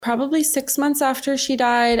probably 6 months after she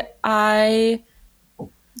died, I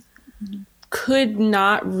could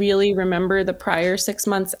not really remember the prior 6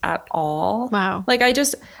 months at all. Wow. Like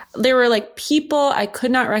there were like people I could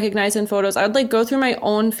not recognize in photos. I would like go through my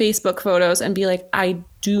own Facebook photos and be like, I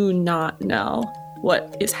do not know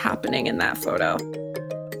what is happening in that photo.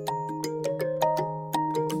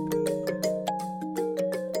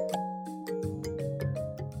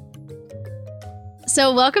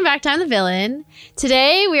 So welcome back to I'm the Villain.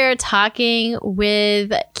 Today we are talking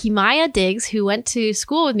with Kimaya Diggs, who went to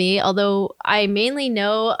school with me, although I mainly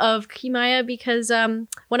know of Kimaya because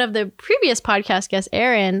one of the previous podcast guests,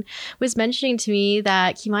 Aaron, was mentioning to me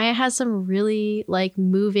that Kimaya has some really like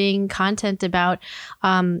moving content about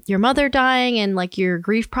your mother dying and like your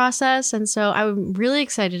grief process. And so I'm really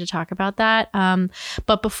excited to talk about that.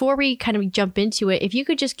 But before we kind of jump into it, if you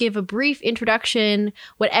could just give a brief introduction,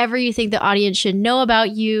 whatever you think the audience should know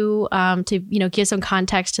about you, to give some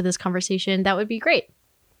context to this conversation, that would be great.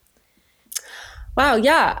 Wow,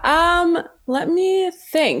 yeah. Let me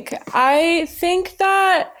think. I think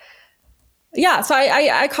that so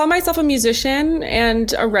I call myself a musician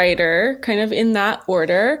and a writer, kind of in that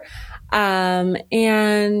order.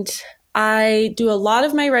 And I do a lot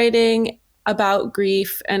of my writing about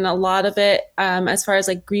grief, and a lot of it, as far as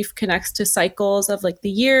like grief connects to cycles of like the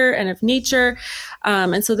year and of nature.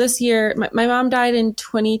 And so this year, my mom died in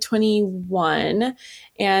 2021,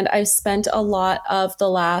 and I've spent a lot of the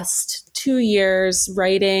last 2 years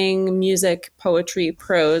writing music, poetry,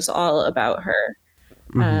 prose, all about her.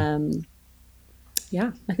 Mm-hmm.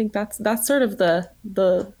 Yeah, I think that's sort of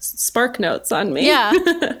the spark notes on me. Yeah.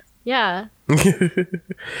 Yeah.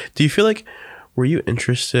 Do you feel like, were you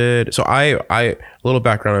interested? So I a little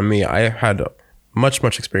background on me. I had much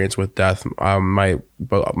experience with death. My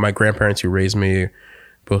grandparents who raised me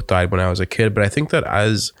both died when I was a kid, but I think that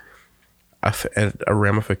as a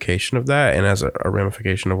ramification of that, and as a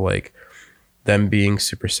ramification of like them being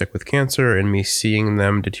super sick with cancer and me seeing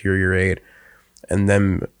them deteriorate, and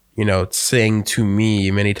them, saying to me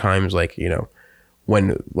many times, like,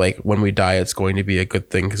 when we die, it's going to be a good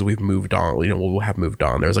thing because we've moved on, we'll have moved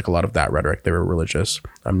on. There's like a lot of that rhetoric. They were religious.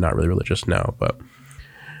 I'm not really religious now, but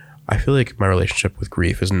I feel like my relationship with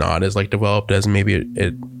grief is not as like developed as maybe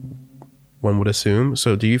it one would assume.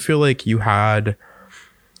 So do you feel like you had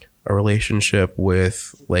a relationship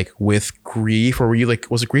with grief, or were you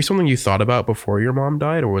like, was grief something you thought about before your mom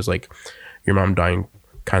died, or was like your mom dying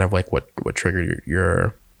kind of like what triggered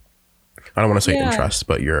your I don't want to say interest,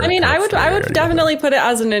 but your... I mean, I would definitely put it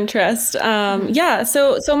as an interest.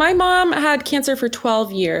 So my mom had cancer for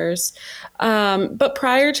 12 years. But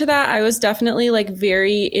prior to that, I was definitely like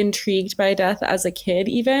very intrigued by death as a kid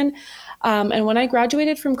even. And when I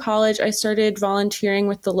graduated from college, I started volunteering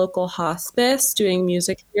with the local hospice doing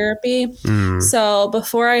music therapy. So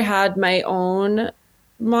before I had my own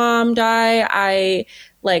mom die, I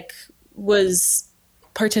was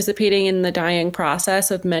participating in the dying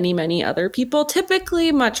process of many other people,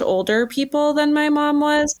 typically much older people than my mom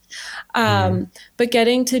was. But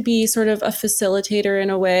getting to be sort of a facilitator in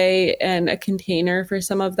a way and a container for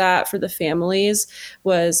some of that for the families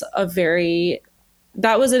was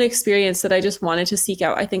that was an experience that I just wanted to seek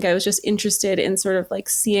out. I think I was just interested in sort of like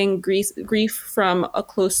seeing grief from a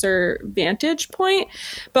closer vantage point,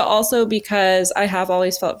 but also because I have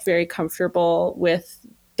always felt very comfortable with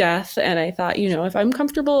death. And I thought, if I'm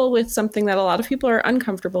comfortable with something that a lot of people are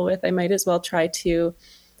uncomfortable with, I might as well try to,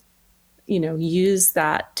 use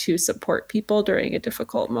that to support people during a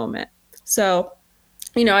difficult moment. So,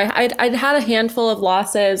 I'd had a handful of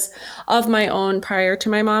losses of my own prior to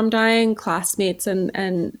my mom dying, classmates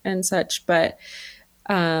and such. But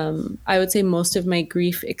I would say most of my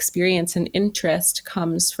grief experience and interest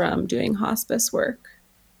comes from doing hospice work.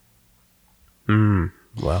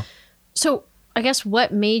 Wow. So I guess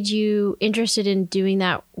what made you interested in doing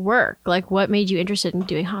that work? Like, what made you interested in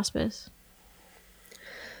doing hospice?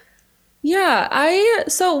 Yeah,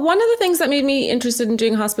 so one of the things that made me interested in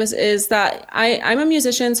doing hospice is that I'm a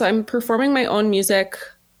musician, so I'm performing my own music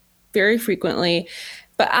very frequently.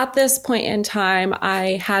 But at this point in time,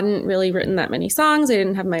 I hadn't really written that many songs. I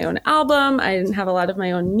didn't have my own album. I didn't have a lot of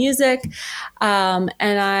my own music. And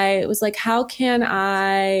I was like, how can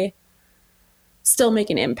I still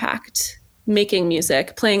make an impact making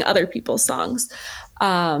music, playing other people's songs?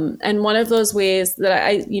 And one of those ways that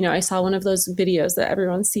I saw one of those videos that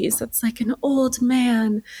everyone sees that's like an old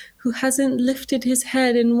man who hasn't lifted his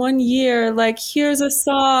head in 1 year, like, here's a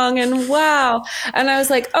song and wow. And I was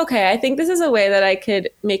like, okay, I think this is a way that I could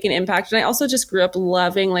make an impact. And I also just grew up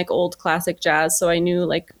loving like old classic jazz. So I knew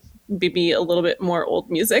like maybe a little bit more old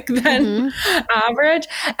music than average.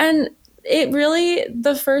 And it really,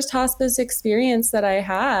 the first hospice experience that I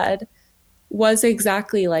had was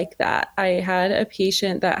exactly like that. I had a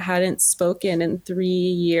patient that hadn't spoken in 3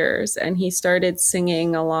 years, and he started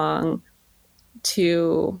singing along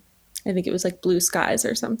to, I think it was like Blue Skies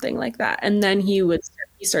or something like that. And then he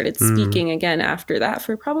started speaking again after that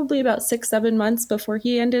for probably about 6-7 months before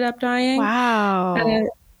he ended up dying. Wow. And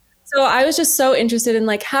so I was just so interested in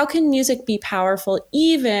like, how can music be powerful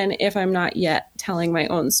even if I'm not yet telling my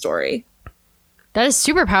own story? That is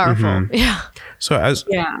super powerful. Yeah. So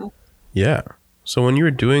yeah. So when you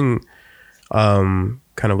were doing kind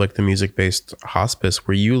of like the music-based hospice,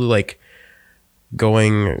 were you like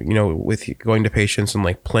going to patients and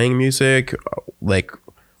like playing music? Like,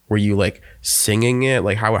 were you like singing it?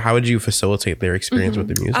 Like how would you facilitate their experience with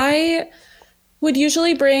the music? I would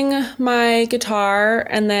usually bring my guitar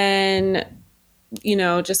and then,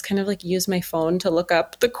 just kind of like use my phone to look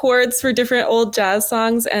up the chords for different old jazz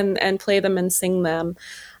songs and play them and sing them.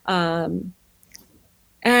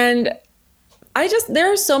 And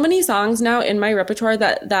there are so many songs now in my repertoire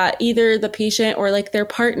that either the patient or like their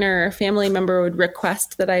partner or family member would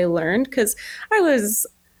request that I learned, because I was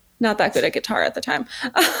not that good at guitar at the time.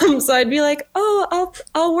 So I'd be like, oh,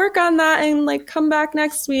 I'll work on that and like come back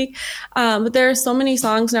next week. But there are so many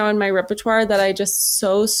songs now in my repertoire that I just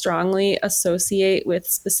so strongly associate with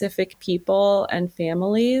specific people and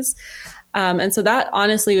families. And so that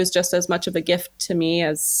honestly was just as much of a gift to me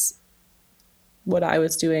as what I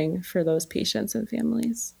was doing for those patients and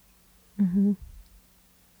families. Mm-hmm.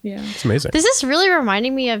 Yeah. It's amazing. This is really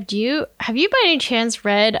reminding me of, have you by any chance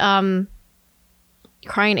read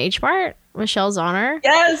Crying H Mart, Michelle Zauner?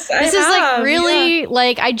 Yes, This is like really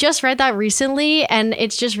like, I just read that recently, and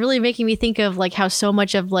it's just really making me think of like how so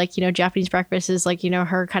much of like, Japanese breakfast is like,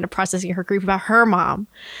 her kind of processing her grief about her mom.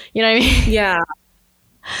 You know what I mean? Yeah.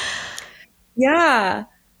 Yeah.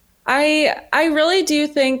 I really do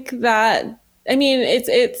think that, I mean,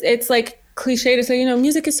 it's like cliche to say,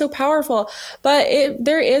 music is so powerful, but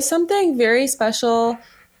there is something very special,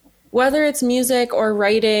 whether it's music or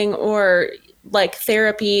writing or like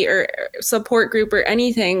therapy or support group or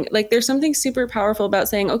anything. Like there's something super powerful about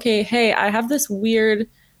saying, okay, hey, I have this weird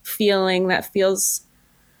feeling that feels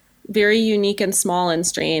very unique and small and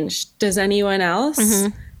strange. Does anyone else?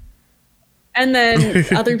 Mm-hmm. And then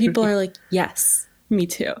other people are like, yes, me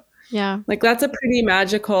too. Yeah. Like that's a pretty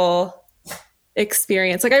magical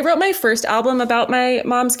experience. Like I wrote my first album about my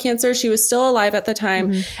mom's cancer. She was still alive at the time.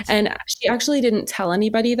 Mm-hmm. And she actually didn't tell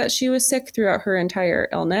anybody that she was sick throughout her entire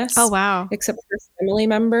illness. Oh, wow. Except for family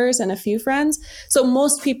members and a few friends. So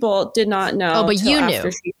most people did not know. Oh, but you knew.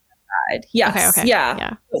 After she died. Yes. Okay.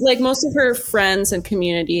 Yeah. But like most of her friends and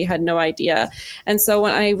community had no idea. And so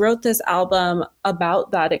when I wrote this album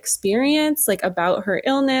about that experience, like about her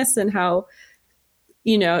illness and how,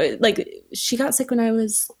 like she got sick when I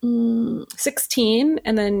was 16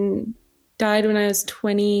 and then died when I was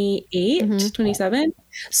 28, 27.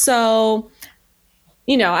 So,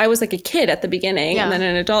 I was like a kid at the beginning and then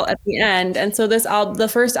an adult at the end. And so the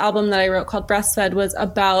first album that I wrote called Breastfed was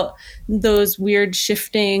about those weird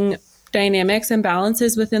shifting dynamics and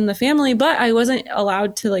balances within the family, but I wasn't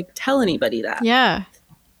allowed to like tell anybody that. Yeah.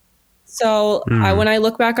 So when I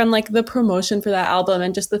look back on like the promotion for that album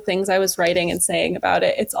and just the things I was writing and saying about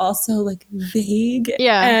it, it's also like vague.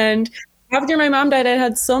 Yeah. And after my mom died, I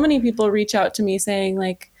had so many people reach out to me saying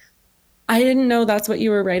like, I didn't know that's what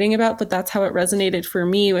you were writing about, but that's how it resonated for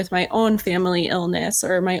me with my own family illness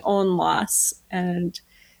or my own loss. And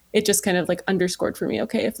it just kind of like underscored for me,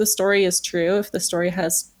 okay, if the story is true, if the story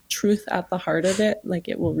has truth at the heart of it, like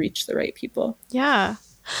it will reach the right people. Yeah.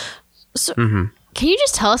 So can you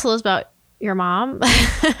just tell us a little about your mom?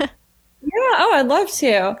 Yeah. Oh, I'd love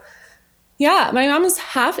to. Yeah. My mom is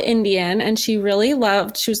half Indian and she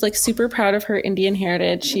was like super proud of her Indian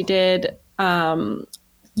heritage. She did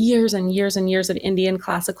years and years and years of Indian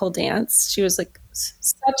classical dance. She was like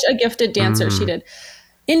such a gifted dancer. She did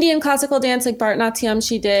Indian classical dance, like Bharatanatyam.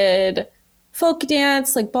 She did folk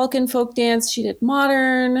dance, like Balkan folk dance. She did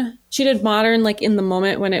modern like in the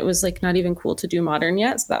moment when it was like not even cool to do modern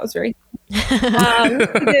yet. So that was very she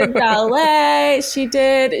did ballet.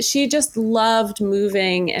 She just loved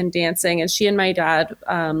moving and dancing. And she and my dad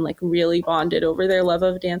like really bonded over their love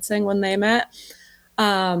of dancing when they met.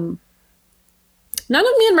 None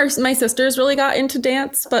of me and my sisters really got into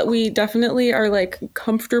dance, but we definitely are like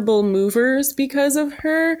comfortable movers because of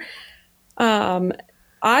her.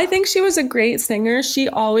 I think she was a great singer. She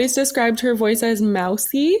always described her voice as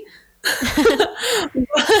mousy.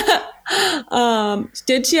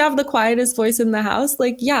 Did she have the quietest voice in the house?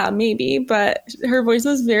 Like, yeah, maybe, but her voice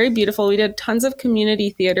was very beautiful. We did tons of community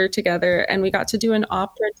theater together, and we got to do an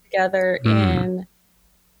opera together in,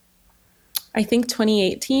 I think,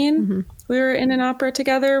 2018. We were in an opera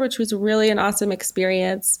together, which was really an awesome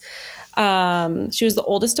experience. She was the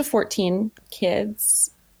oldest of 14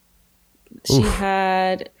 kids. She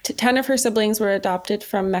had 10 of her siblings were adopted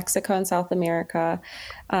from Mexico and South America.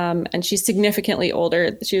 And she's significantly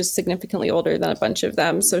older. She was significantly older than a bunch of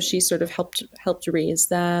them. So she sort of helped raise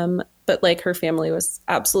them. But like her family was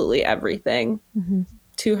absolutely everything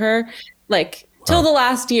to her. Like till the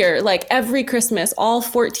last year, like every Christmas, all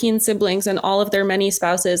 14 siblings and all of their many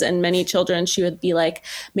spouses and many children, she would be like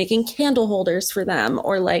making candle holders for them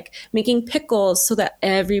or like making pickles so that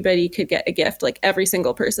everybody could get a gift, like every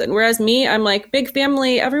single person. Whereas me, I'm like, big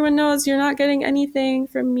family, everyone knows you're not getting anything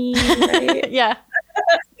from me, right? Yeah.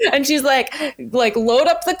 And she's like load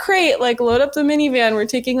up the crate, like load up the minivan. We're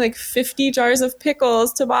taking like 50 jars of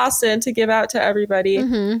pickles to Boston to give out to everybody.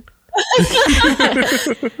 And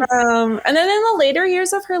then in the later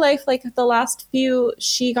years of her life, like the last few,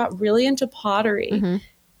 she got really into pottery.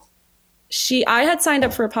 I had signed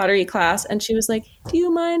up for a pottery class and she was like, do you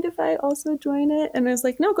mind if I also join it? And I was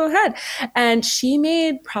like, no, go ahead. And she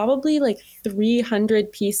made probably like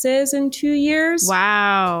 300 pieces in 2 years.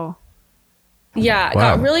 Wow. Yeah.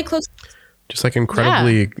 Got really close. Just like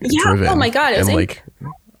incredibly driven. Oh my God. It was and like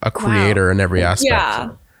a creator in every aspect.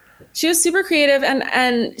 Yeah. She was super creative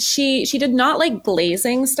and she did not like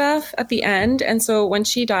glazing stuff at the end. And so when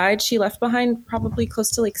she died, she left behind probably close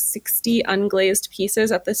to like 60 unglazed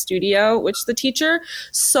pieces at the studio, which the teacher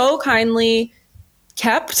so kindly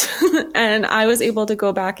kept. And I was able to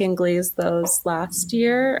go back and glaze those last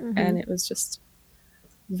year. And it was just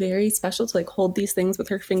very special to like hold these things with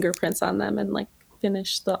her fingerprints on them and like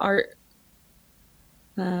finish the art.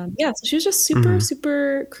 So she was just super,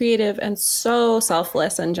 super creative and so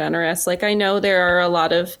selfless and generous. Like, I know there are a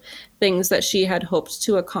lot of things that she had hoped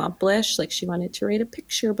to accomplish. Like, she wanted to write a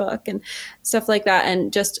picture book and stuff like that.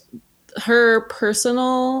 And just her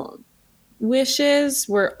personal wishes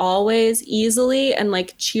were always easily and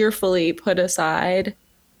like cheerfully put aside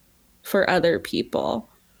for other people,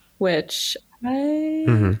 which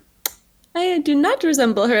I do not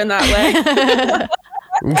resemble her in that way.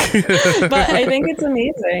 But I think it's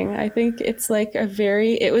amazing. I think it's like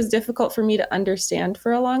it was difficult for me to understand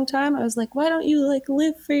for a long time. I was like, why don't you like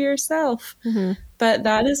live for yourself? But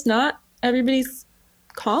that is not everybody's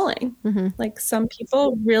calling. Like some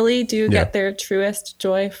people really do get their truest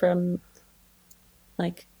joy from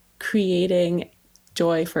like creating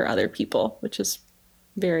joy for other people, which is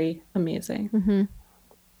very amazing.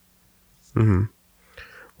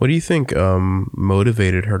 What do you think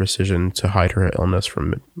motivated her decision to hide her illness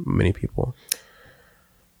from many people?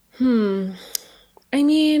 I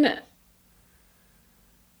mean,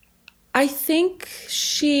 I think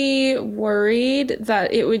she worried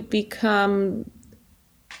that it would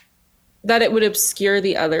obscure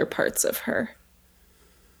the other parts of her.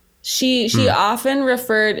 She often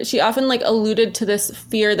like alluded to this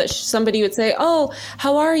fear that somebody would say, oh,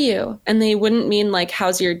 how are you? And they wouldn't mean like,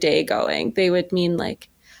 how's your day going? They would mean like,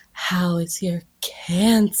 how is your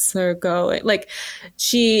cancer going? Like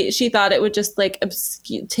she thought it would just like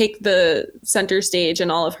take the center stage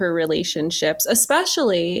in all of her relationships,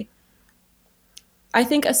 especially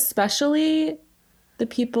the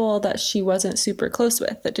people that she wasn't super close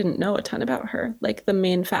with that didn't know a ton about her. Like the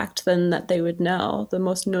main fact then that they would know, the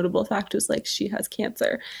most notable fact was like she has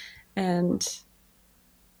cancer. And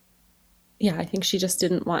yeah, I think she just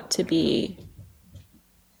didn't want to be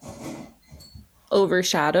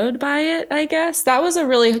overshadowed by it, I guess. That was a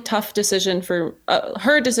really tough decision for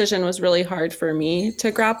her. Decision was really hard for me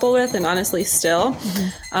to grapple with, and honestly still.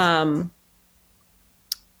 But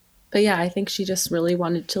yeah, I think she just really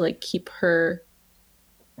wanted to like keep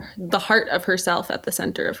the heart of herself at the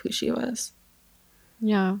center of who she was.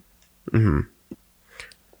 Yeah.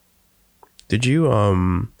 Did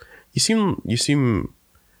you you seem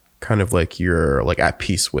kind of like you're like at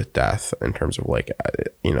peace with death in terms of like,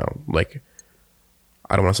 like,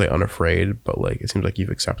 I don't want to say unafraid, but like, it seems like you've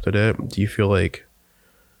accepted it. Do you feel like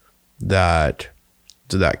did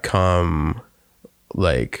that come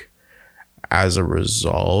like as a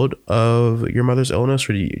result of your mother's illness,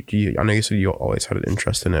 or do you I know you said you always had an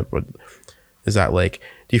interest in it, but is that like,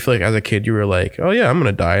 do you feel like as a kid you were like, oh yeah, I'm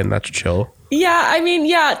gonna die and that's chill? Yeah, I mean,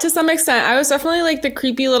 yeah, to some extent. I was definitely like the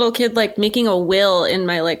creepy little kid like making a will in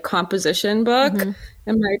my like composition book, and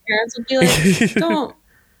my parents would be like, don't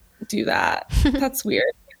do that, that's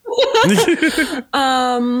weird.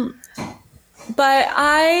 But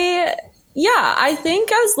Yeah, I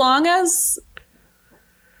think as long as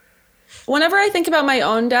whenever I think about my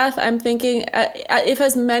own death, I'm thinking if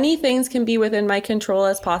as many things can be within my control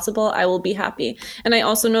as possible, I will be happy. And I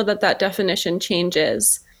also know that that definition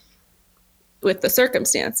changes with the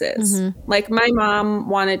circumstances. Like my mom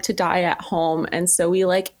wanted to die at home, and so we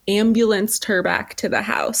like ambulanced her back to the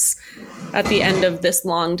house at the end of this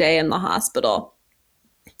long day in the hospital.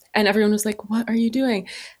 And everyone was like, "What are you doing?"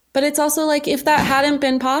 But it's also like if that hadn't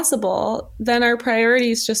been possible, then our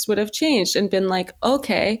priorities just would have changed and been like,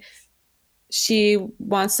 "Okay, she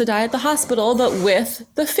wants to die at the hospital, but with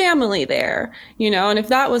the family there, you know." And if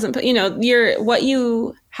that wasn't, you know, what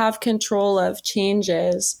you have control of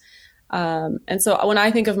changes. And so when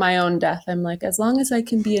I think of my own death, I'm like, as long as I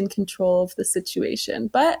can be in control of the situation,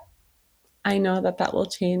 but I know that that will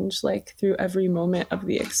change like through every moment of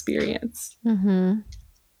the experience.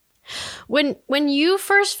 When you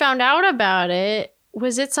first found out about it,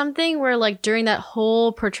 was it something where like during that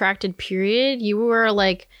whole protracted period, you were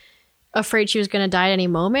like afraid she was going to die at any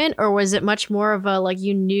moment? Or was it much more of a like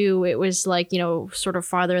you knew it was like, you know, sort of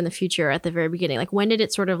farther in the future at the very beginning? Like when did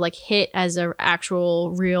it sort of like hit as a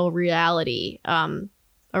actual real reality, a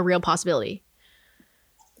real possibility?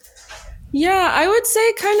 Yeah, I would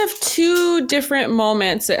say kind of two different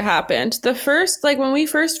moments it happened. The first, like when we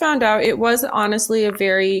first found out, it was honestly a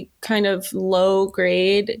very kind of low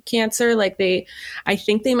grade cancer. Like I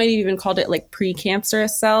think they might have even called it like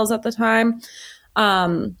precancerous cells at the time.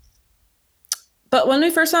 But when we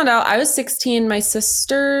first found out, I was 16. My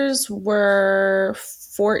sisters were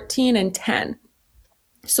 14 and 10.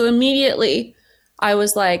 So immediately I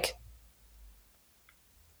was like,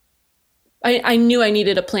 I knew I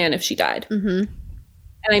needed a plan if she died. And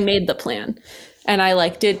I made the plan. And I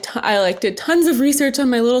did tons of research on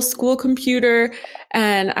my little school computer.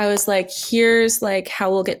 And I was like, here's like how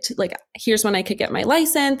we'll get to like, here's when I could get my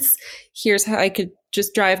license. Here's how I could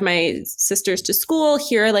just drive my sisters to school.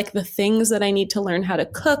 Here are like the things that I need to learn how to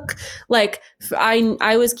cook. Like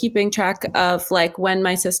I was keeping track of like when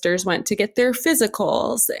my sisters went to get their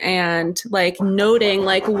physicals and like noting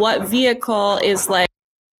like what vehicle is like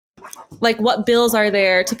what bills are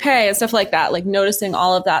there to pay and stuff like that, like noticing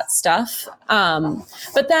all of that stuff.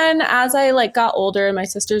 But then as I like got older and my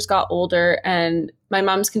sisters got older and my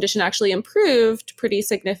mom's condition actually improved pretty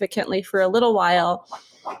significantly for a little while,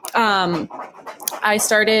 I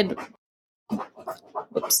started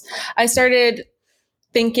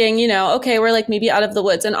thinking, you know, okay, we're like maybe out of the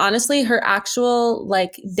woods. And honestly, her actual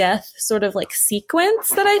like death sort of like sequence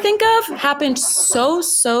that I think of happened so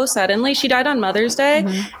suddenly. She died on Mother's Day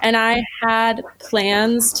and I had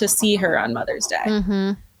plans to see her on Mother's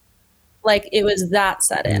Day. Like it was that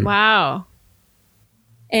sudden. Wow.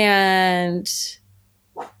 And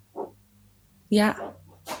yeah.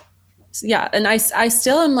 And I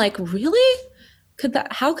still am like, really?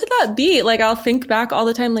 How could that be? Like, I'll think back all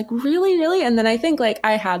the time, like, really? And then I think like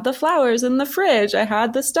I had the flowers in the fridge. I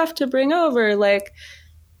had the stuff to bring over. Like,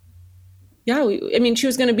 yeah, she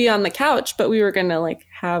was going to be on the couch, but we were going to like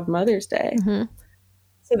have Mother's Day.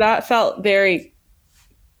 So that felt very,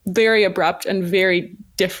 very abrupt and very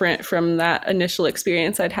different from that initial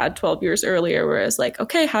experience I'd had 12 years earlier, where I was like,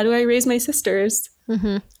 okay, how do I raise my sisters?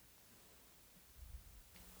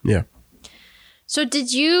 Yeah. So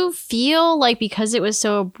did you feel like because it was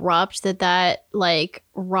so abrupt that like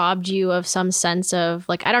robbed you of some sense of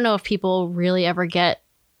like, I don't know if people really ever get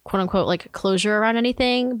quote unquote like closure around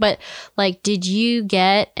anything, but like, did you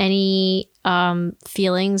get any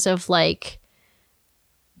feelings of like,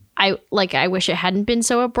 I wish it hadn't been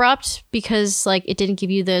so abrupt because like it didn't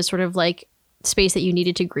give you the sort of like space that you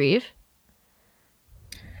needed to grieve?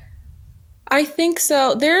 I think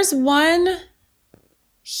so. There's one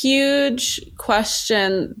huge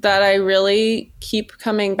question that I really keep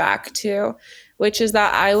coming back to, which is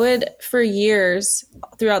that I would, for years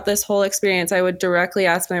throughout this whole experience, I would directly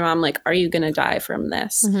ask my mom, like, are you going to die from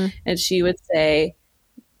this? And she would say,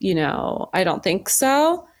 you know, I don't think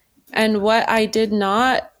so. And what I did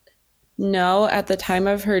not know at the time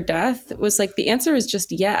of her death was like, the answer was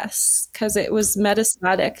just yes, because it was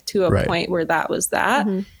metastatic to a point where that was that.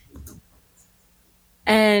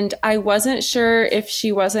 And I wasn't sure if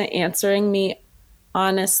she wasn't answering me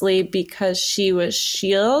honestly because she was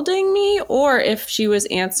shielding me or if she was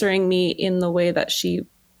answering me in the way that she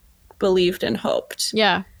believed and hoped.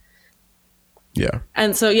 Yeah.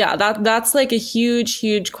 And so, yeah, that's like a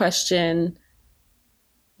huge question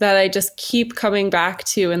that I just keep coming back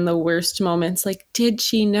to in the worst moments. Like, did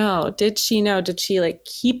she know? Did she like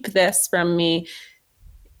keep this from me?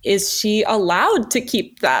 Is she allowed to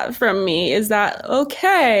keep that from me? Is that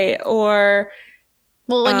okay? Or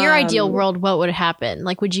Well, in your ideal world, what would happen?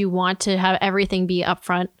 Like, would you want to have everything be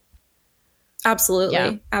upfront? Absolutely.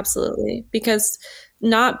 Yeah. Absolutely. Because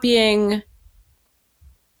not being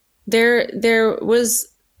there was,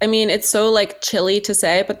 I mean, it's so like chilly to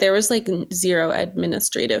say, but there was like zero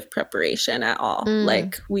administrative preparation at all.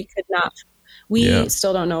 Like we could not, we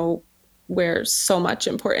still don't know where so much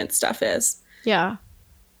important stuff is. Yeah.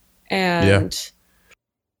 And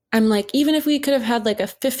I'm like, even if we could have had like a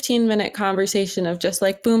 15-minute conversation of just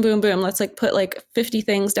like, boom, boom, boom, let's like put like 50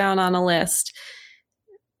 things down on a list.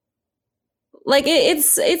 Like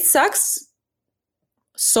it sucks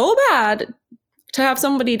so bad to have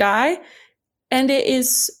somebody die. And it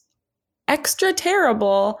is extra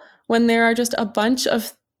terrible when there are just a bunch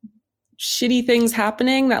of shitty things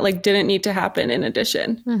happening that like didn't need to happen in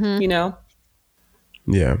addition, you know?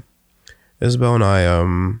 Yeah. Isabel and I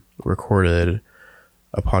recorded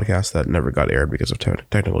a podcast that never got aired because of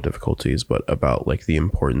technical difficulties, but about like the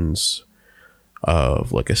importance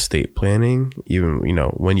of like estate planning, even, you know,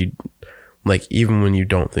 when you like, even when you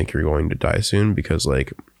don't think you're going to die soon, because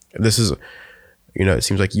like this is, you know, it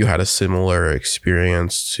seems like you had a similar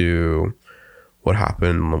experience to what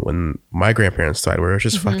happened when my grandparents died, where it was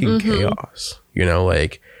just fucking chaos, you know,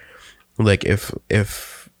 like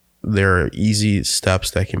if there are easy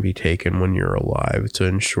steps that can be taken when you're alive to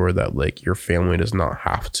ensure that like your family does not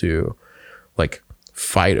have to like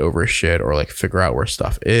fight over shit or like figure out where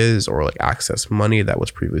stuff is or like access money that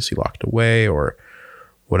was previously locked away or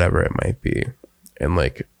whatever it might be. And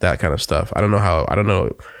like that kind of stuff. I don't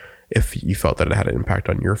know if you felt that it had an impact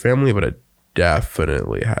on your family, but it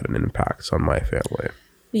definitely had an impact on my family.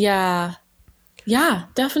 Yeah,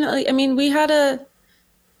 definitely. I mean,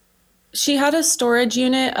 she had a storage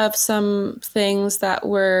unit of some things that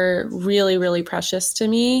were really, really precious to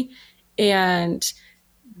me, and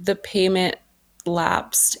the payment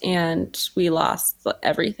lapsed and we lost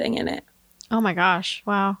everything in it. Oh my gosh.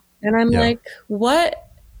 Wow. And I'm like, what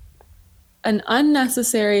an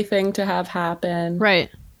unnecessary thing to have happen. Right.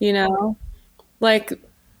 You know, like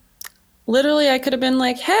literally I could have been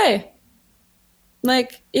like, hey,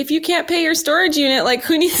 like if you can't pay your storage unit, like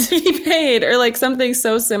who needs to be paid, or like something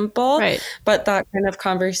so simple. Right. But that kind of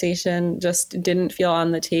conversation just didn't feel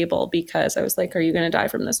on the table because I was like, are you going to die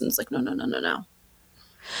from this? And it's like, no.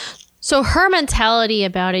 So her mentality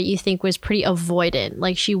about it, you think, was pretty avoidant.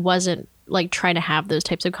 Like she wasn't like trying to have those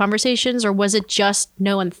types of conversations, or was it just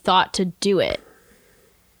no one thought to do it?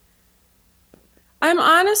 I'm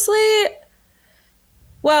honestly,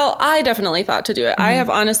 well, I definitely thought to do it. I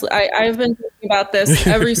have honestly, I've been thinking about this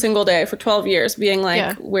every single day for 12 years, being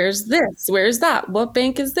like, where's this? Where's that? What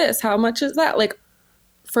bank is this? How much is that? Like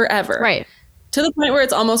forever. Right. To the point where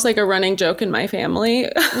it's almost like a running joke in my family.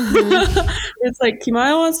 It's like,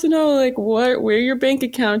 Kimaya wants to know like where your bank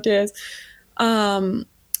account is. So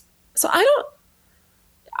I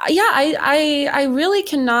really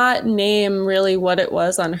cannot name really what it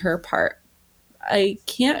was on her part. I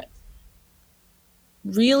can't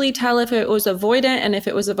really tell if it was avoidant and if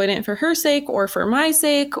it was avoidant for her sake or for my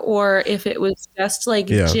sake, or if it was just like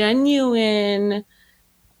genuine,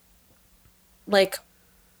 like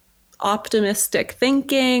optimistic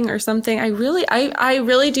thinking or something. I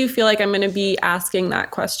really do feel like I'm going to be asking that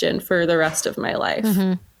question for the rest of my life.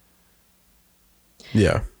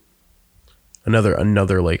 Yeah.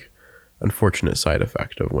 Another like unfortunate side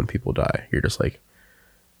effect of when people die. You're just like,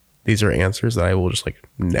 these are answers that I will just like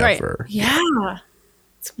never. Right. Yeah.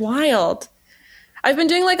 It's wild. I've been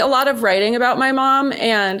doing like a lot of writing about my mom,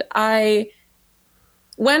 and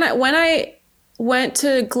when I went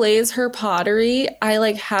to glaze her pottery, I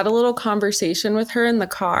like had a little conversation with her in the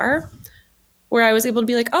car where I was able to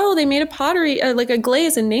be like, oh, they made a pottery, like a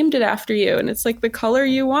glaze and named it after you. And it's like the color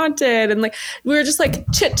you wanted. And like, we were just like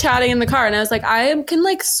chit chatting in the car. And I was like, I can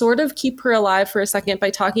like sort of keep her alive for a second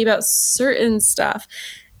by talking about certain stuff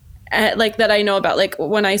like that I know about. Like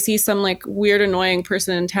when I see some like weird, annoying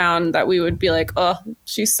person in town that we would be like, oh,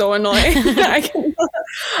 she's so annoying.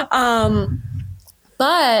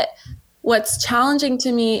 But what's challenging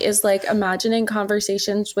to me is like imagining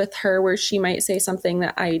conversations with her where she might say something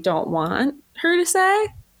that I don't want her to say.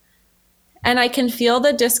 And I can feel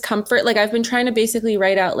the discomfort. Like I've been trying to basically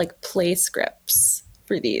write out like play scripts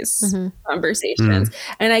for these conversations.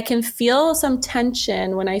 And I can feel some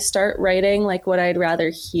tension when I start writing like what I'd rather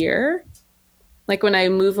hear, like when I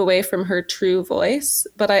move away from her true voice.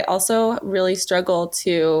 But I also really struggle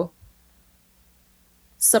to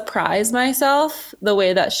surprise myself the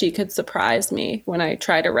way that she could surprise me when I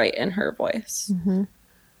try to write in her voice.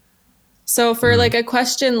 So for like a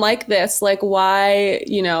question like this, like why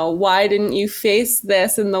didn't you face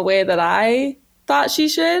this in the way that I thought she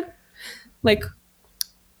should? Like,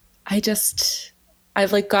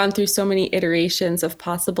 I've like gone through so many iterations of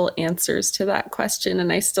possible answers to that question,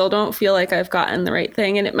 and I still don't feel like I've gotten the right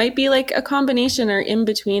thing. And it might be like a combination or in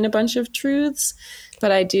between a bunch of truths, but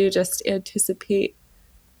I do just anticipate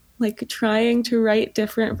like trying to write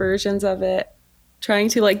different versions of it, trying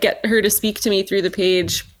to like get her to speak to me through the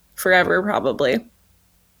page forever, probably.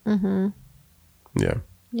 Mm-hmm. Yeah.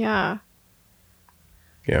 Yeah.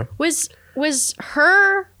 Yeah. Was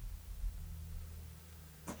her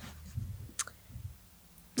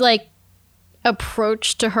like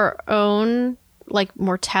approach to her own like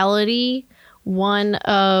mortality one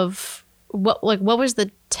of what was the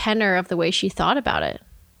tenor of the way she thought about it?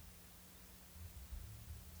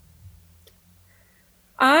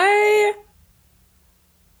 I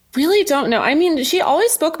really don't know. I mean, she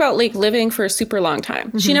always spoke about like living for a super long time.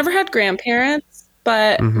 Mm-hmm. She never had grandparents,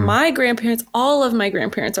 but my grandparents, all of my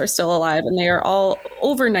grandparents are still alive, and they are all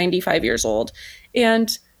over 95 years old.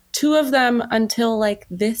 And 2 of them until like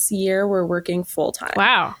this year were working full time.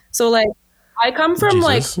 Wow. So like I come from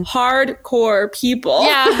like hardcore people.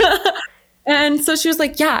 Yeah. And so she was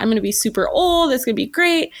like, yeah, I'm going to be super old. It's going to be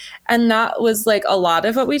great. And that was like a lot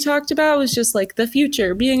of what we talked about was just like the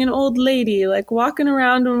future, being an old lady, like walking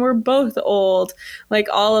around when we're both old, like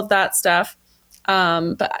all of that stuff.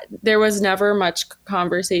 But there was never much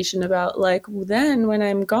conversation about like, then when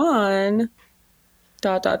I'm gone, ...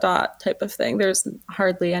 type of thing. There's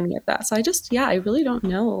hardly any of that. So I really don't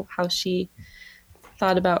know how she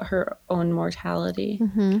thought about her own mortality.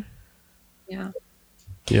 Mm-hmm. Yeah.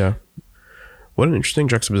 Yeah. What an interesting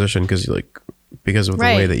juxtaposition, because of the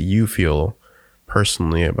way that you feel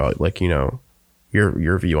personally about like, you know,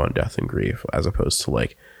 your view on death and grief as opposed to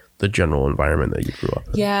like the general environment that you grew up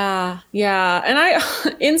in. Yeah. And I,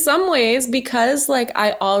 in some ways, because like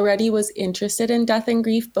I already was interested in death and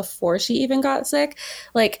grief before she even got sick,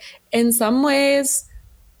 like in some ways,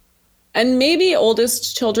 and maybe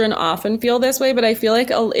oldest children often feel this way, but I feel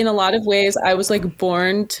like in a lot of ways I was like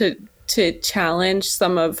born to challenge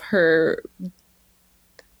some of her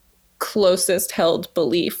closest held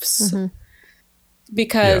beliefs. Mm-hmm.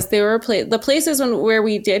 Because they were the places where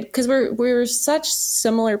we did, because we're such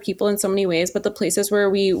similar people in so many ways, but the places where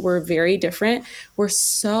we were very different were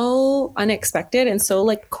so unexpected and so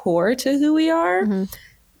like core to who we are. Mm-hmm.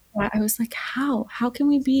 I was like, how can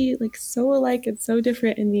we be like so alike and so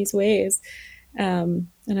different in these ways? And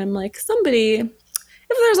I'm like, if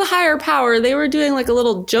there's a higher power, they were doing like a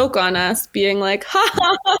little joke on us, being like,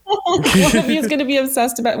 one of you is going to be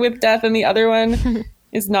obsessed with death and the other one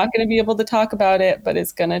is not going to be able to talk about it, but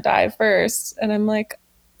is going to die first. And I'm like,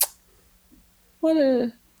 what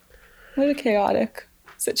a chaotic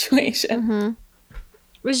situation. Mm-hmm.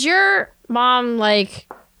 Was your mom like,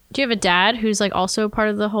 do you have a dad who's like also part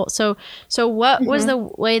of the whole, so what was the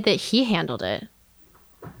way that he handled it?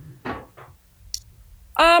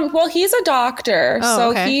 Well, he's a doctor. Oh,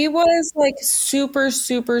 okay. He was like super,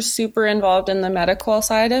 super, super involved in the medical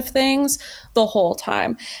side of things the whole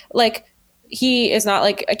time. Like, he is not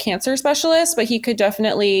like a cancer specialist, but he could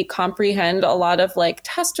definitely comprehend a lot of like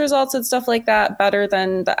test results and stuff like that better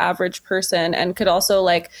than the average person, and could also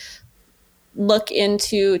like look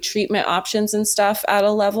into treatment options and stuff at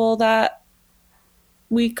a level that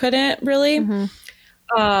we couldn't really.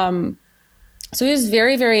 Mm-hmm. So he was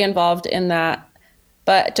very, very involved in that.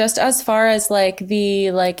 But just as far as like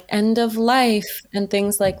the like end of life and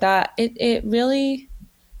things like that, it really,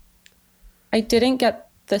 I didn't get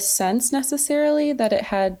the sense necessarily that it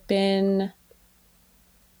had been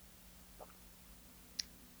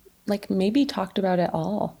like maybe talked about at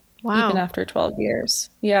all. Wow. Even after 12 years.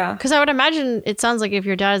 Yeah. Because I would imagine it sounds like if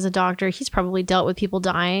your dad is a doctor, he's probably dealt with people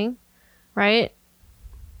dying, right?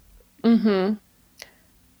 Mm-hmm.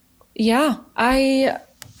 Yeah.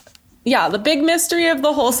 The big mystery of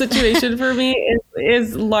the whole situation for me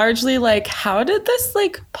is largely like, how did this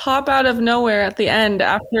like pop out of nowhere at the end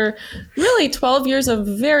after really 12 years of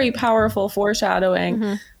very powerful foreshadowing?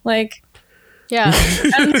 Mm-hmm. Like, yeah.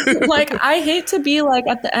 And like, I hate to be like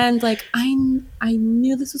at the end, like I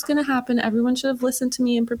knew this was going to happen. Everyone should have listened to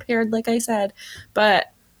me and prepared, like I said,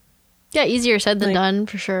 but yeah, easier said than done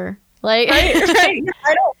for sure. Like, right.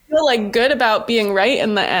 I don't feel like good about being right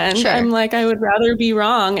in the end. Sure. I'm like, I would rather be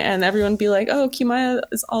wrong and everyone be like, oh, Kimaya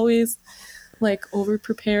is always like over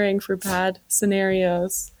preparing for bad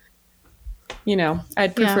scenarios. You know,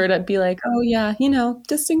 I'd prefer to be like, oh yeah, you know,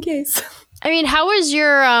 just in case. I mean, how was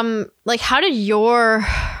your how did your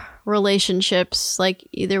relationships, like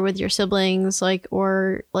either with your siblings, like,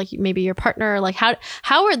 or like maybe your partner, like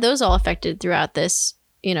how were those all affected throughout this,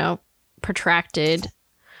 you know, protracted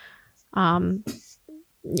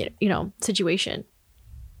situation?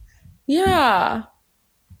 Yeah.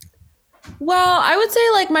 Well, I would say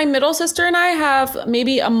like my middle sister and I have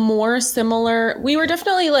maybe a more similar, we were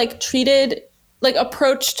definitely like treated, like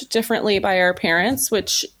approached differently by our parents,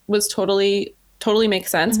 which was totally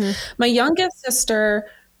makes sense. My youngest sister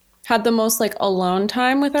had the most like alone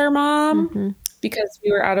time with our mom because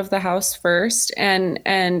we were out of the house first,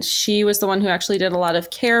 and she was the one who actually did a lot of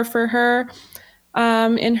care for her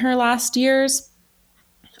in her last years.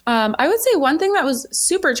 I would say one thing that was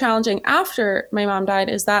super challenging after my mom died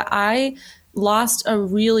is that I lost a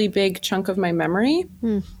really big chunk of my memory.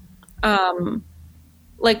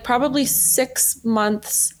 Like probably 6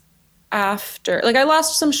 months after, like I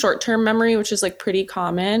lost some short-term memory, which is like pretty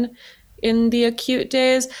common in the acute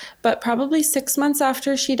days, but probably 6 months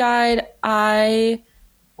after she died, I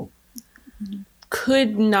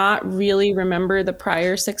could not really remember the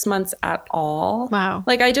prior 6 months at all. Wow.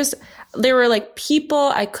 Like there were like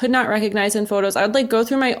people I could not recognize in photos. I would like go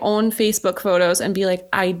through my own Facebook photos and be like,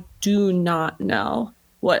 I do not know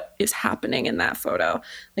what is happening in that photo.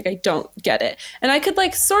 Like, I don't get it. And I could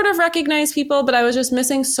like sort of recognize people, but I was just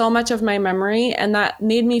missing so much of my memory. And that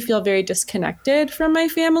made me feel very disconnected from my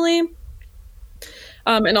family.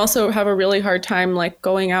 And also have a really hard time like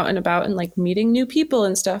going out and about and like meeting new people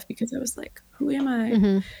and stuff because I was like, who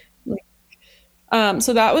am I?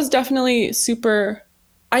 So that was definitely super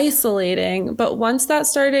isolating. But once that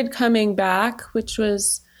started coming back, which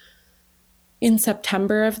was in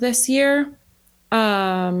September of this year,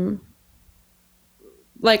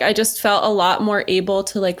 like I just felt a lot more able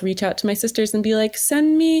to like reach out to my sisters and be like,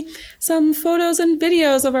 send me some photos and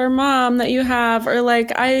videos of our mom that you have, or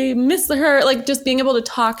like I miss her, like just being able to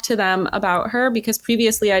talk to them about her, because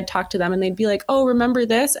previously I'd talk to them and they'd be like, oh, remember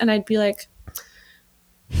this? And I'd be like,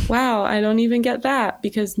 wow, I don't even get that,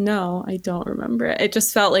 because no, I don't remember it. It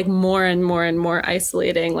just felt like more and more and more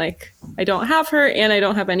isolating. Like I don't have her and I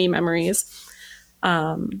don't have any memories.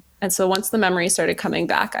 And so once the memories started coming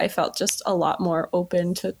back, I felt just a lot more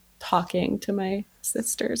open to talking to my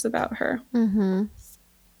sisters about her.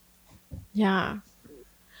 Yeah.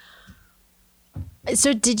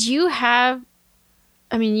 So did you have,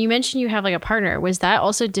 I mean, you mentioned you have like a partner. Was that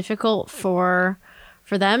also difficult for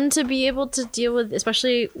them to be able to deal with,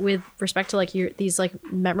 especially with respect to like these like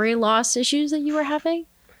memory loss issues that you were having?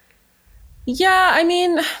 Yeah, I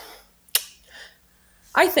mean,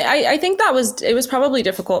 I think it was probably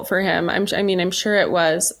difficult for him. I'm sure it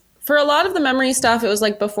was. For a lot of the memory stuff, it was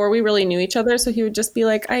like before we really knew each other. So he would just be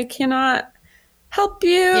like, I cannot help you.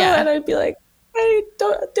 Yeah. And I'd be like, did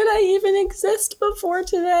I even exist before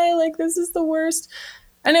today? Like, this is the worst.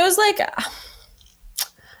 And it was like, I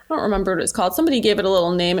don't remember what it was called. Somebody gave it a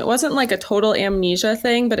little name. It wasn't like a total amnesia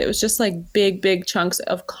thing, but it was just like big chunks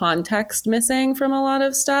of context missing from a lot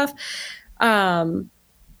of stuff.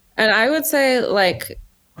 And I would say, like,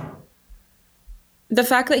 the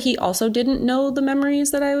fact that he also didn't know the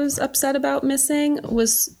memories that I was upset about missing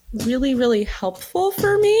was really, really helpful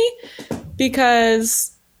for me,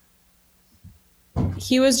 because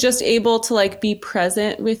he was just able to, like, be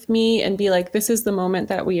present with me and be like, this is the moment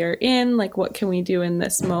that we are in. Like, what can we do in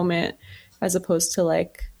this moment? As opposed to,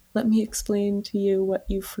 like, let me explain to you what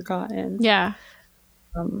you've forgotten. Yeah.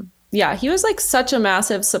 Yeah, he was like such a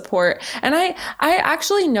massive support. And I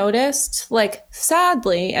actually noticed, like,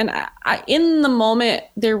 sadly, and I in the moment,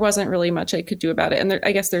 there wasn't really much I could do about it. And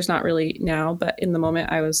I guess there's not really now, but in the moment,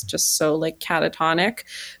 I was just so like catatonic.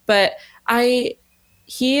 But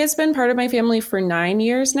he has been part of my family for 9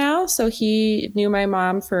 years now. So he knew my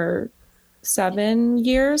mom for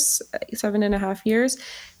 7.5 years.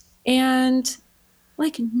 And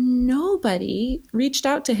like nobody reached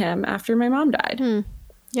out to him after my mom died.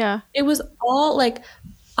 Yeah. It was all like,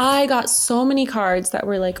 I got so many cards that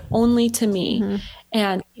were like only to me,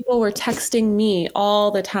 and people were texting me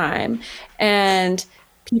all the time, and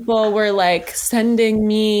people were like sending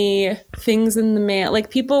me things in the mail. Like,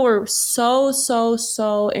 people were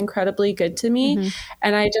so incredibly good to me.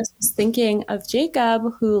 And I just was thinking of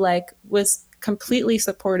Jacob, who like was completely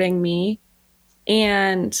supporting me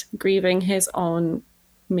and grieving his own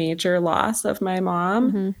major loss of my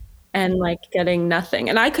mom. And like getting nothing.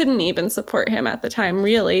 And I couldn't even support him at the time,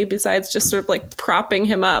 really, besides just sort of like propping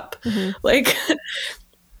him up. Like,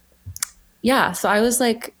 yeah. So I was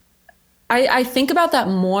like, I think about that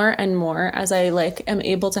more and more as I like am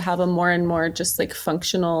able to have a more and more just like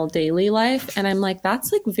functional daily life. And I'm like,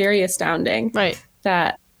 that's like very astounding. Right.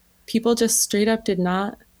 That people just straight up did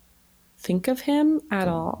not think of him at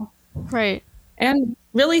all. Right. And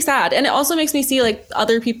really sad. And it also makes me see like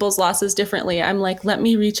other people's losses differently. I'm like, let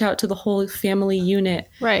me reach out to the whole family unit.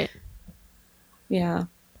 Right. Yeah.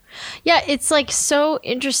 Yeah, it's like so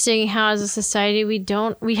interesting how as a society we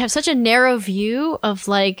have such a narrow view of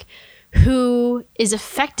like who is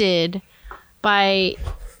affected by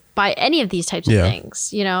any of these types of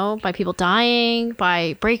things, you know, by people dying,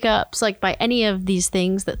 by breakups, like by any of these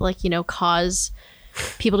things that, like, you know, cause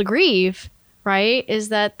people to grieve, right? Is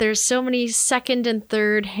that there's so many second and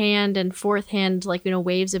third hand and fourth hand, like, you know,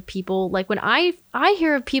 waves of people. Like when I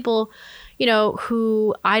hear of people, you know,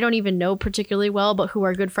 who I don't even know particularly well, but who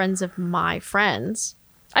are good friends of my friends,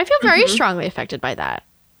 I feel very strongly affected by that,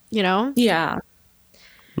 you know? Yeah.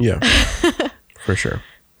 Yeah. For sure.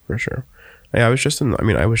 Yeah, I was just in my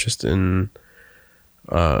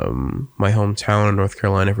hometown in North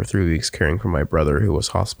Carolina for 3 weeks caring for my brother who was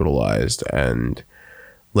hospitalized, and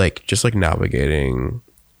like just like navigating.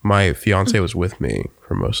 My fiance was with me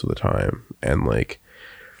for most of the time, and like,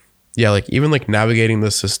 yeah, like even like navigating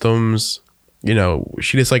the systems, you know,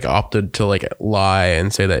 she just like opted to like lie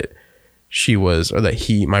and say that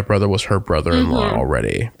my brother was her brother-in-law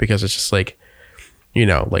already, because it's just like, you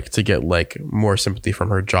know, like to get like more sympathy from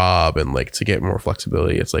her job and like to get more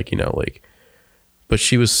flexibility. It's like, you know, like, but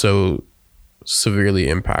she was so severely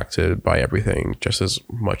impacted by everything just as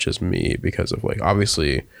much as me, because of like,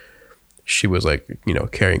 obviously she was like, you know,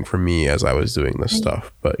 caring for me as I was doing this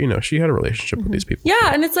stuff, but you know, she had a relationship with these people.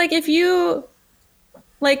 Yeah. And it's like, if you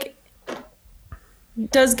like,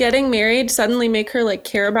 does getting married suddenly make her like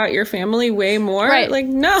care about your family way more? Right. Like,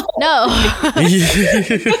 no.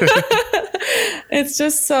 It's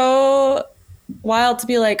just so wild to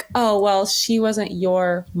be like, oh, well, she wasn't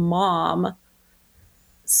your mom,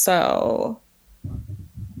 so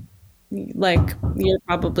like you're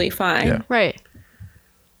probably fine. Yeah. Right.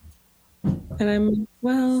 And I'm,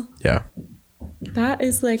 well, Yeah. that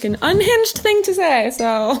is like an unhinged thing to say,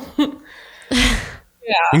 so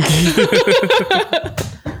yeah.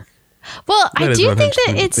 Well, That I is do one think that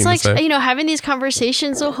interesting it's thing to like, say. you know, having these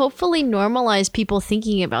conversations will hopefully normalize people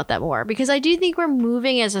thinking about that more, because I do think we're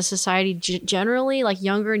moving as a society generally, like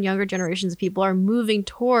younger and younger generations of people are moving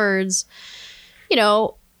towards, you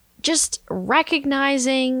know, just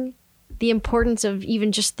recognizing the importance of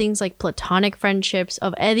even just things like platonic friendships,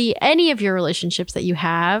 of any of your relationships that you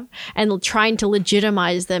have, and trying to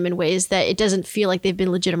legitimize them in ways that it doesn't feel like they've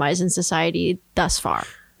been legitimized in society thus far.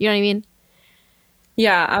 You know what I mean?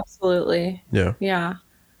 Yeah, absolutely. Yeah. Yeah.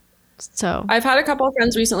 So I've had a couple of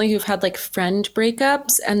friends recently who've had like friend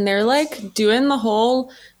breakups, and they're like doing the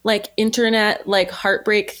whole like internet like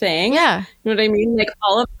heartbreak thing. yeah. You know what I mean? Like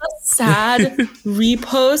all of the sad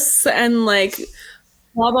reposts and like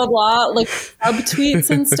blah blah blah, like subtweets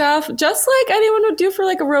and stuff, just like anyone would do for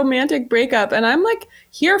like a romantic breakup. And I'm like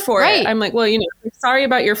here for Right. it. I'm like, well, you know, sorry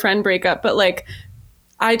about your friend breakup, but like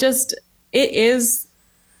it is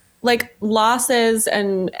like losses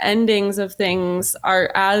and endings of things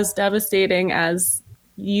are as devastating as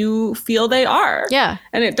you feel they are. Yeah.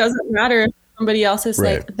 And it doesn't matter if somebody else is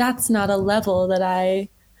Right. like, that's not a level that I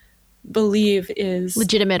believe is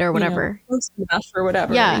Legitimate or you know, whatever. close enough or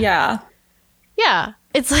whatever. Yeah. Yeah. Yeah.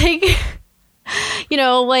 It's like, you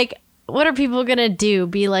know, like, what are people gonna do?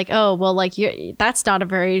 Be like, oh, well, like that's not a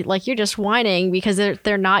very, like, you're just whining because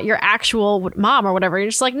they're not your actual mom or whatever. You're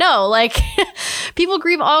just like, no, like people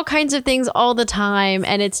grieve all kinds of things all the time,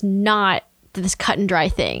 and it's not this cut and dry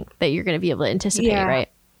thing that you're gonna be able to anticipate, Yeah. right?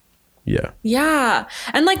 Yeah. Yeah.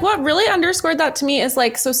 And like what really underscored that to me is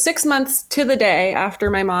like, so 6 months to the day after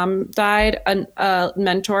my mom died, a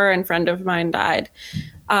mentor and friend of mine died.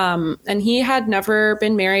 And he had never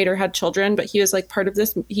been married or had children, but he was like part of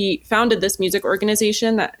this. He founded this music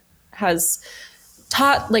organization that has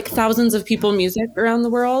taught like thousands of people music around the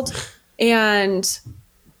world. And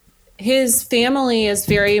his family is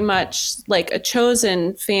very much like a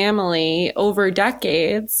chosen family over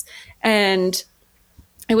decades. And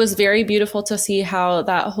it was very beautiful to see how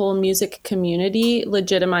that whole music community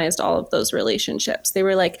legitimized all of those relationships. They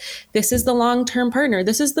were like, this is the long-term partner.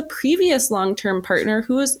 This is the previous long-term partner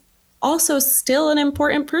who is also still an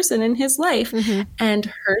important person in his life, and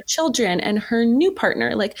her children and her new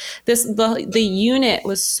partner. Like the unit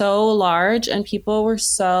was so large, and people were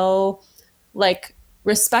so like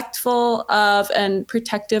respectful of and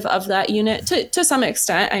protective of that unit to some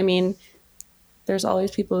extent. I mean, there's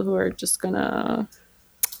always people who are just gonna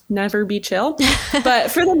never be chill,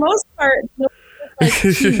 but for the most part, like,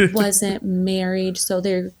 he wasn't married, so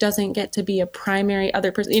there doesn't get to be a primary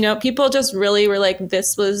other person. You know, people just really were like,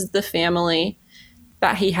 this was the family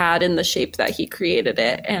that he had in the shape that he created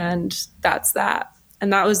it, and that's that.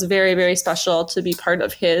 And that was very, very special to be part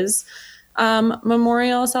of his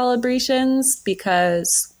memorial celebrations,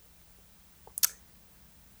 because,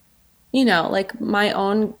 you know, like my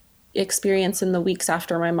own experience in the weeks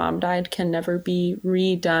after my mom died can never be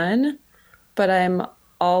redone, but I'm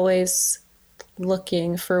always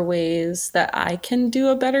looking for ways that I can do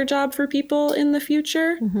a better job for people in the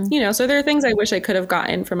future. So there are things I wish I could have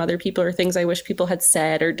gotten from other people, or things I wish people had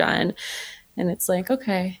said or done. And it's like,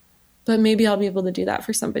 okay, but maybe I'll be able to do that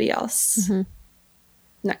for somebody else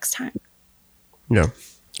next time. Yeah.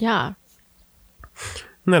 Yeah.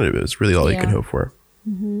 And that is really all you can hope for.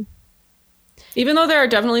 Even though there are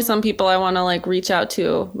definitely some people I want to like reach out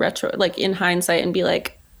to like in hindsight and be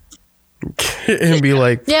like, and be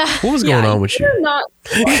like, what was going on with you?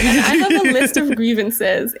 I have a list of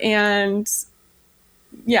grievances, and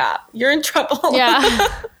you're in trouble.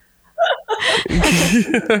 I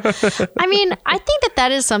mean, I think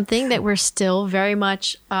that is something that we're still very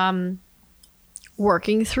much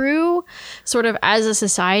working through sort of as a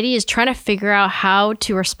society, is trying to figure out how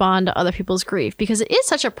to respond to other people's grief, because it is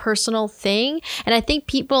such a personal thing. And I think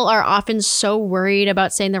people are often so worried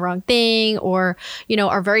about saying the wrong thing, or,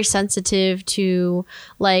 are very sensitive to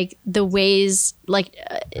like the ways like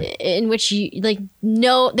in which you like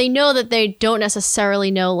they know that they don't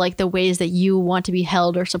necessarily know like the ways that you want to be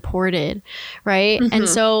held or supported. Right. And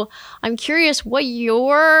so I'm curious what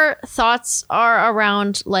your thoughts are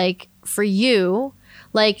around, like, for you,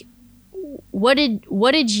 like what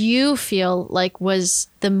did you feel like was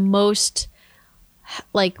the most,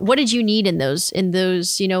 like, what did you need in those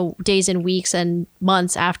days and weeks and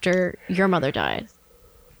months after your mother died?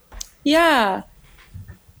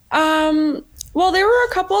 Well, there were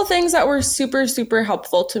a couple of things that were super, super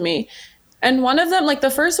helpful to me. And one of them, like the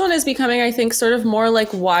first one, is becoming, I think, sort of more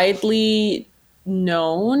like widely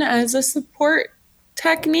known as a support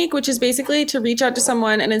technique, which is basically to reach out to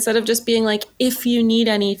someone, and instead of just being like, if you need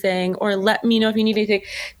anything, or let me know if you need anything,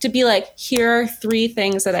 to be like, here are 3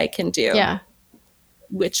 things that I can do. Yeah.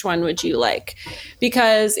 Which one would you like?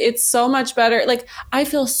 Because it's so much better. Like, I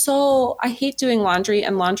hate doing laundry,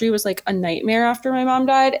 and laundry was like a nightmare after my mom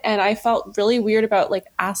died. And I felt really weird about like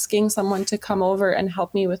asking someone to come over and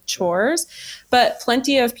help me with chores, but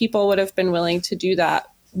plenty of people would have been willing to do that.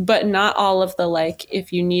 But not all of the, like,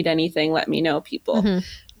 if you need anything, let me know people.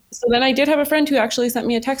 So then I did have a friend who actually sent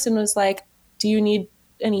me a text and was like, do you need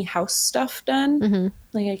any house stuff done?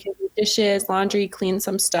 Like, I can do dishes, laundry, clean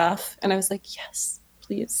some stuff. And I was like, yes,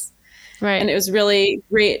 please. Right. And it was really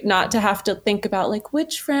great not to have to think about like,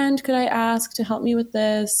 which friend could I ask to help me with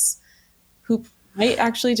this, who might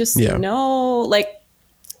actually just say no. Like,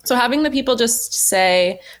 so having the people just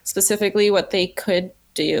say specifically what they could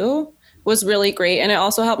do was really great. And it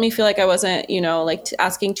also helped me feel like I wasn't,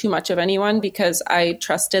 asking too much of anyone, because I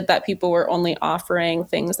trusted that people were only offering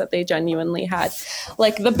things that they genuinely had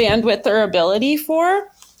like the bandwidth or ability for.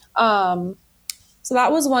 So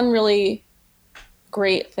that was one really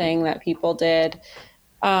great thing that people did.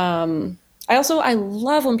 I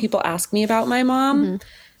love when people ask me about my mom.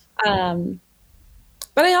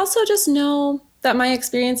 But I also just know that my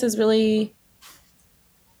experience is really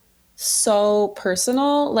so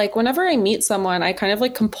personal. Like, whenever I meet someone, I kind of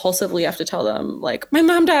like compulsively have to tell them like, my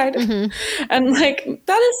mom died. And like,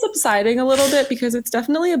 that is subsiding a little bit, because it's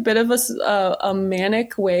definitely a bit of a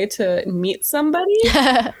manic way to meet somebody.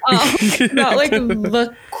 Not like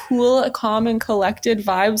the cool, calm, and collected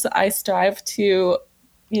vibes I strive to,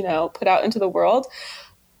 put out into the world.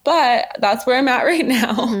 But that's where I'm at right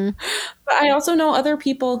now. But I also know other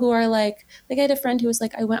people who are like I had a friend who was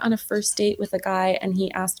like, I went on a first date with a guy and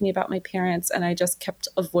he asked me about my parents, and I just kept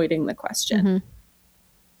avoiding the question.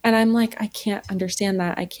 And I'm like, I can't understand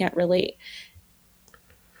that. I can't relate.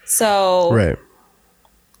 So right.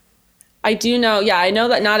 I do know, I know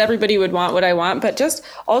that not everybody would want what I want, but just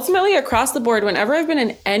ultimately across the board, whenever I've been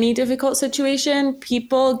in any difficult situation,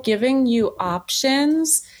 people giving you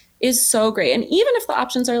options is so great. And even if the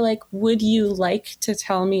options are like, would you like to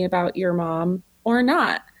tell me about your mom or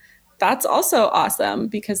not? That's also awesome,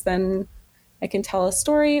 because then I can tell a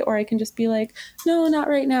story, or I can just be like, no, not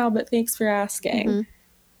right now, but thanks for asking.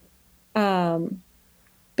 But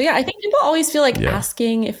yeah, I think people always feel like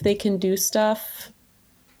asking if they can do stuff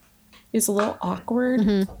is a little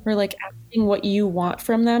awkward, or like asking what you want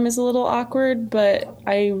from them is a little awkward. But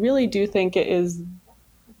I really do think it is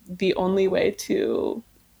the only way to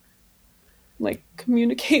like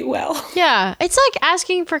communicate well. Yeah. It's like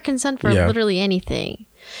asking for consent for literally anything,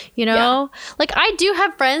 like I do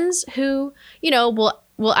have friends who,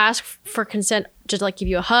 will ask for consent, just like give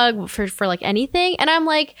you a hug for like anything. And I'm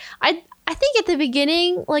like, I think at the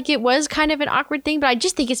beginning, like it was kind of an awkward thing, but I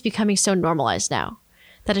just think it's becoming so normalized now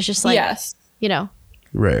that it's just like,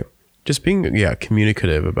 right. Just being,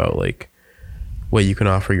 communicative about like what you can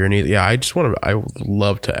offer your needs. Yeah. I would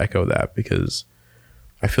love to echo that, because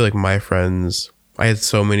I feel like my friends, I had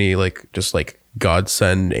so many like just like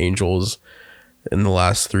godsend angels in the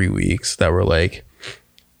last 3 weeks that were like,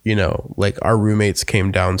 you know, like our roommates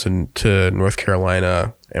came down to North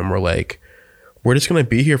Carolina and were like, we're just gonna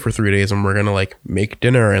be here for 3 days and we're gonna like make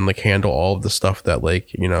dinner and like handle all of the stuff that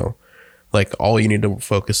like, you know, like all you need to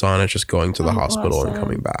focus on is just going to the hospital and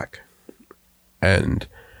coming back. And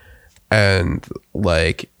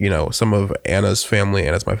like, you know, some of Anna's family,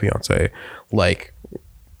 Anna's my fiance, like,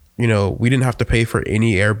 you know, we didn't have to pay for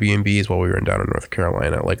any Airbnbs while we were down in North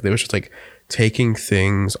Carolina. Like, they was just like taking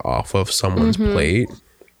things off of someone's plate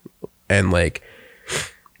and not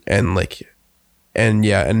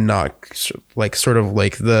like sort of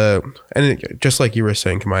like just like you were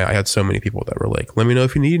saying, Kamaya, I had so many people that were like, let me know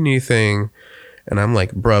if you need anything. And I'm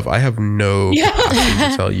like, bruv, I have no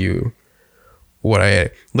capacity to tell you what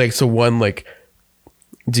I like. So one, like,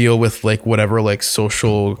 deal with like whatever like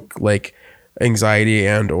social like anxiety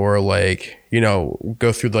and or like, you know,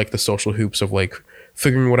 go through like the social hoops of like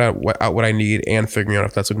figuring out what I need and figuring out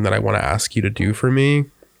if that's something that I want to ask you to do for me,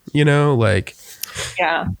 you know, like,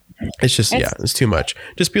 yeah, it's just it's too much.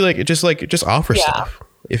 Just be like just offer stuff.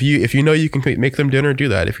 If you know you can make them dinner, do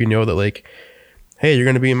that. If you know that like, hey, you're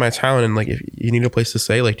gonna be in my town and like if you need a place to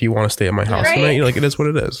stay, like, do you want to stay at my house tonight? Like, it is what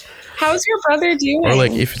it is. How's your brother doing? Or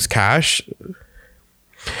like if it's cash.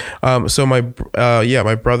 So my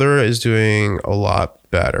brother is doing a lot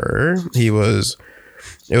better. It was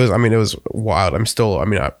wild.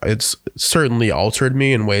 It's certainly altered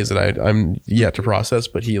me in ways that I'm yet to process,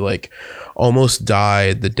 but he like almost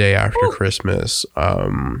died the day after Christmas,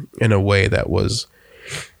 in a way that was,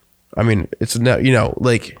 I mean, it's not, you know,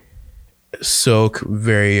 like so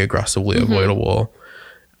very aggressively avoidable.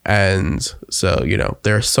 And so, you know,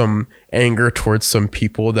 there's some anger towards some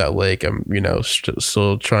people that like I'm, you know,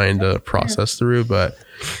 still trying to process through. But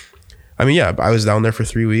I mean, yeah, I was down there for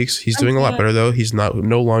 3 weeks. He's doing a lot better though. He's no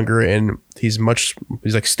longer he's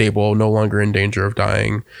like stable, no longer in danger of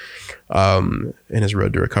dying. And his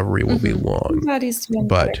road to recovery will be long. I'm glad he's doing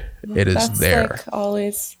but better. It is That's there. like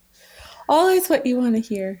always what you want to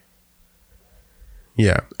hear.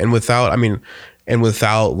 Yeah. And without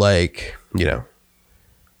like, you know,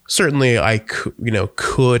 certainly I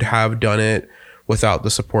could have done it without the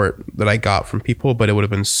support that I got from people, but it would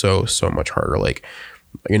have been so much harder. Like,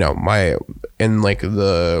 you know,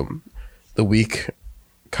 the week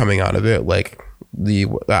coming out of it, like the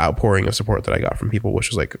outpouring of support that I got from people, which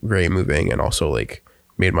was like very moving and also like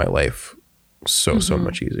made my life so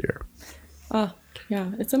much easier. Oh,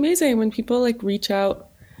 yeah. It's amazing when people like reach out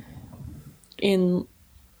in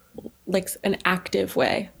like an active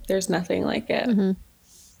way. There's nothing like it.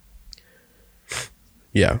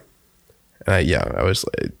 Yeah. I was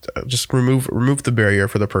like, just remove the barrier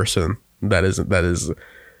for the person that is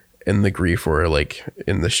in the grief or like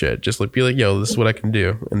in the shit. Just like be like, yo, this is what I can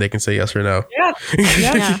do, and they can say yes or no.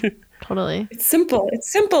 Yeah, totally. It's simple.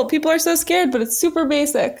 People are so scared, but it's super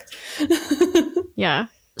basic. Yeah.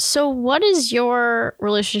 So what is your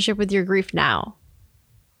relationship with your grief now?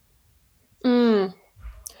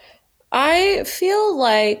 I feel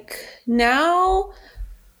like now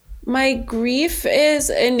my grief is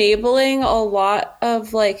enabling a lot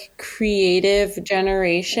of like creative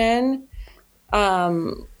generation.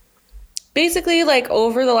 Basically, like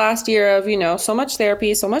over the last year of, you know, so much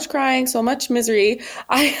therapy, so much crying, so much misery,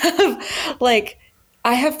 I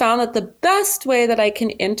have found that the best way that I can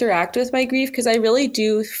interact with my grief, because I really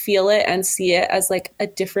do feel it and see it as like a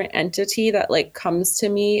different entity that like comes to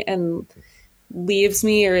me and leaves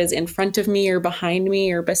me or is in front of me or behind me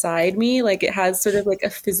or beside me. Like it has sort of like a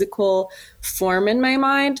physical form in my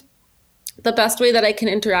mind. The best way that I can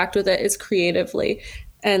interact with it is creatively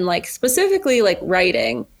and like specifically like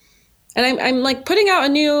writing. And I'm like putting out a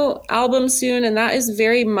new album soon, and that is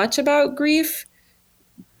very much about grief.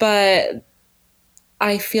 But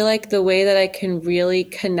I feel like the way that I can really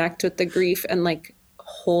connect with the grief and like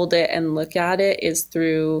hold it and look at it is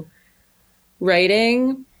through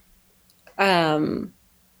writing. So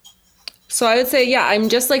I would say, yeah, I'm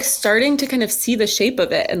just like starting to kind of see the shape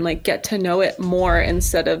of it and like get to know it more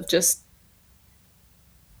instead of just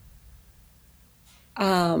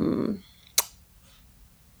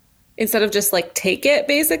like take it,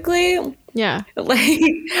 basically. Yeah. Like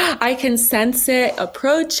I can sense it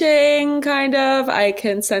approaching, kind of. I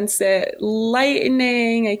can sense it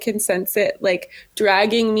lightening. I can sense it like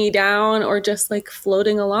dragging me down or just like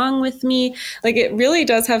floating along with me. Like it really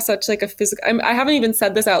does have such like a physical, I haven't even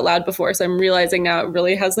said this out loud before, so I'm realizing now it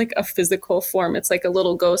really has like a physical form. It's like a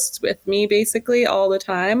little ghost with me basically all the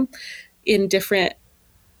time in different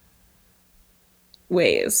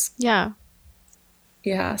ways. Yeah.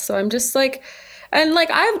 Yeah. So I'm just like, and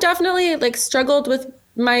like I've definitely like struggled with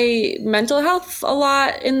my mental health a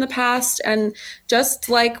lot in the past. And just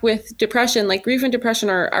like with depression, like grief and depression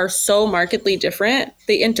are so markedly different.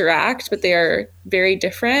 They interact, but they are very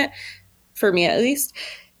different, for me at least.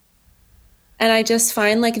 And I just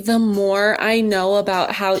find like the more I know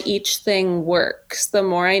about how each thing works, the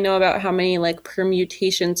more I know about how many like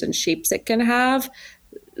permutations and shapes it can have,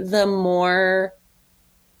 the more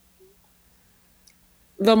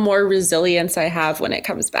resilience I have when it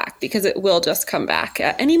comes back, because it will just come back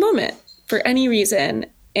at any moment for any reason.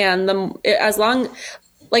 And as long,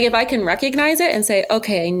 like if I can recognize it and say,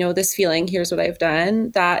 okay, I know this feeling, here's what I've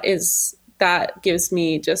done, that gives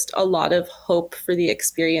me just a lot of hope for the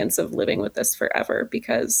experience of living with this forever,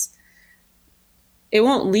 because it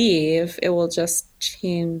won't leave. It will just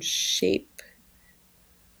change shape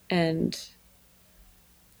and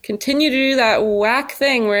continue to do that whack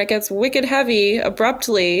thing where it gets wicked heavy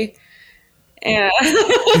abruptly. And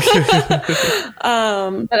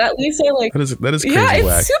but at least I like that is crazy. Yeah,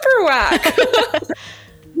 whack. It's super whack.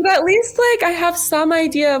 But at least like I have some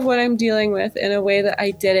idea of what I'm dealing with in a way that I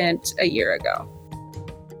didn't a year ago.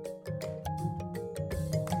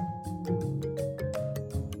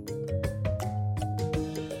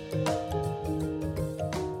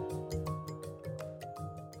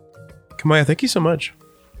 Kimaiya, thank you so much.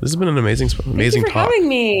 This has been an amazing Thank you for talk. having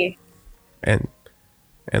me. And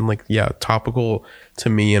like, yeah, topical to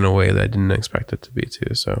me in a way that I didn't expect it to be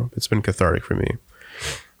too. So it's been cathartic for me.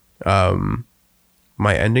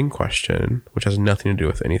 My ending question, which has nothing to do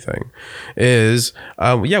with anything, is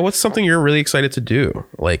what's something you're really excited to do,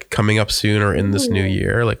 like coming up soon or in this new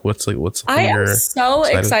year? Like what's something I am you're so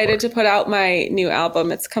excited for? to put out my new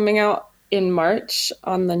album. It's coming out in March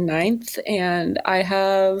on the 9th, and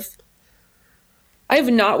I've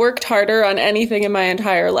not worked harder on anything in my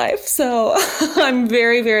entire life. So I'm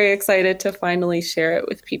very, very excited to finally share it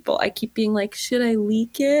with people. I keep being like, should I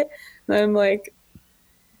leak it? And I'm like,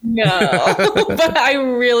 no. But I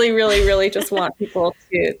really, really, really just want people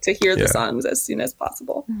to hear the songs as soon as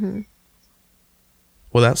possible. Mm-hmm.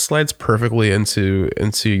 Well, that slides perfectly into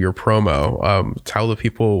your promo. Tell the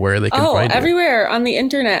people where they can find you. Everywhere on the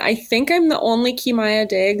internet. I think I'm the only Kimaiya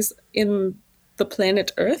Diggs in the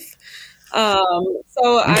planet Earth.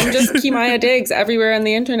 So I'm just Kimaiya Diggs everywhere on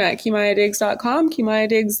the internet. KimaiyaDiggs.com, Kimaiya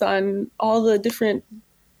Diggs on all the different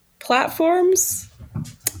platforms.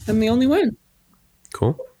 I'm the only one.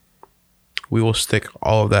 Cool. We will stick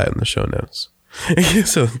all of that in the show notes,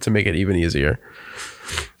 so to make it even easier.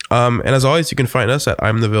 And as always, you can find us at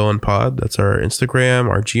I'm the Villain Pod. That's our Instagram,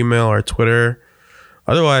 our Gmail, our Twitter.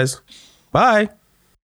 Otherwise, bye.